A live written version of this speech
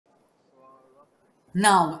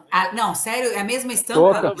Não, não, sério, é a mesma estampa?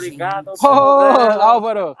 Toca. Obrigado. Oh,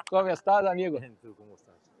 Álvaro, como estás, amigo? ¿Cómo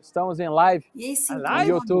estás? Estamos em live E aí, sim,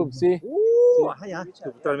 Live? no YouTube, sim. Ya.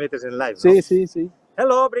 Tú transmites en live, ¿no? Sim, sim, sim.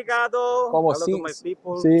 Hello, obrigado. Como Hello to my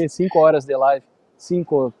people. sim, 5 horas de live.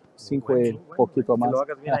 Cinco e pouquinho Que mais. lo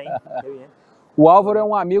hagas bien ahí. Qué bien. O Álvaro é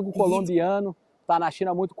um amigo colombiano, está na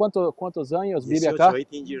China há quantos anos vive 18, acá?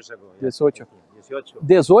 18 years ago. Yeah. 18. 18.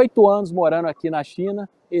 18 anos morando aqui na China,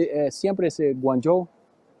 sempre esse Guangzhou.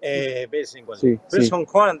 Based in Guangzhou. Sim, First sim. Hong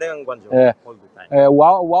Kong and then Guangzhou. É. All the time. O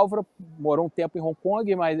Álvaro morou um tempo em Hong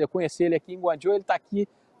Kong, mas eu conheci ele aqui em Guangzhou. Ele está aqui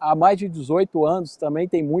há mais de 18 anos, também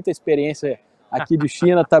tem muita experiência aqui de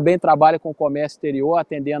China, também trabalha com comércio exterior,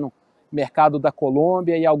 atendendo mercado da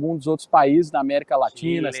Colômbia e alguns dos outros países da América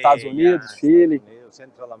Latina, Chile, Estados Unidos, Chile. Estados Unidos,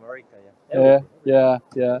 Central America, yeah.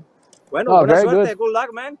 Yeah. Bueno, No, buena very suerte. good. Good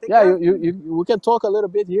luck, man. Take Yeah, care. we can talk a little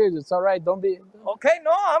bit here. It's all right. Don't be. Okay,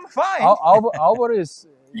 no, I'm fine. Álvaro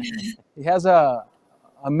he has a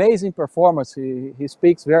amazing performance. He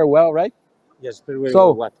speaks very well, right? Yes, very well.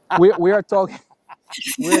 So What? we are talking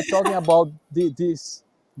about this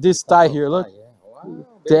tie here. Look, Wow,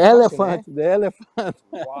 the very elephant. fashion, The elephant.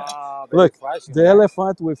 Wow, very Look, fashion, the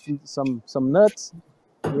elephant with some nuts,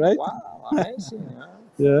 right? Wow, amazing.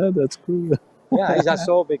 Yeah, that's cool. Yeah, it's just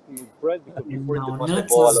so big bread because before it Não, was a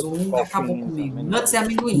nuts ball of azul acabou coffee. comigo. Nuts é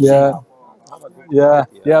amendoim, Yeah.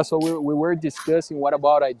 gente. Yeah. So we were discussing what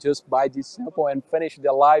about I just buy this sample and finish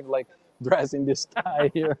the live like dressing this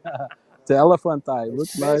tie here. The elephant tie.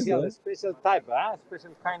 Looks nice. Special type,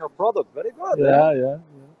 special kind of product. Very good. Yeah.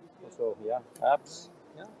 So apps,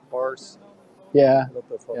 horse. Yeah. Lot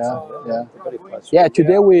of Yeah. Very fashion. Yeah.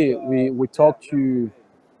 Today we talked to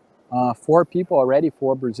 4 people already,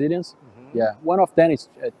 4 Brazilians. Mm-hmm. Yeah. One of them is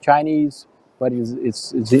Chinese, but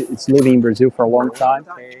it's living in Brazil for a long time.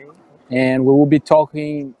 Okay. And we will be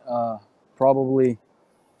talking probably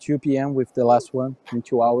 2 p.m. with the last one in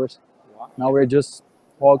 2 hours. Wow. Now we're just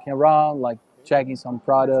walking around, like checking some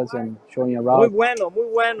products and showing Muy around. bueno, muy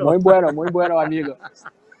bueno. Muy bueno, amigo.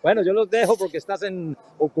 Bueno, yo los dejo porque estás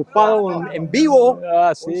ocupado en vivo.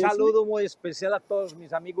 Sí, Un saludo muy especial a todos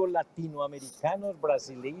mis amigos latinoamericanos,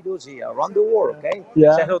 brasileiros y around the world, okay?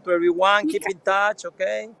 Yeah. Say hello to everyone, keep in touch,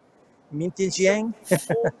 okay? Mintin.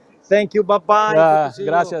 Thank you, bye-bye.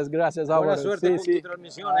 Gracias, Álvaro. Buena suerte con tu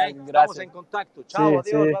transmisión, Estamos Gracias. en contacto. Chao, adiós,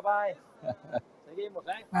 sí. bye-bye. Seguimos,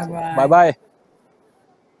 Bye.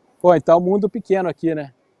 Pô, então mundo pequeno aqui,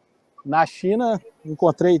 né? Na China,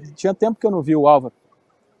 tinha tempo que eu não vi o Álvaro.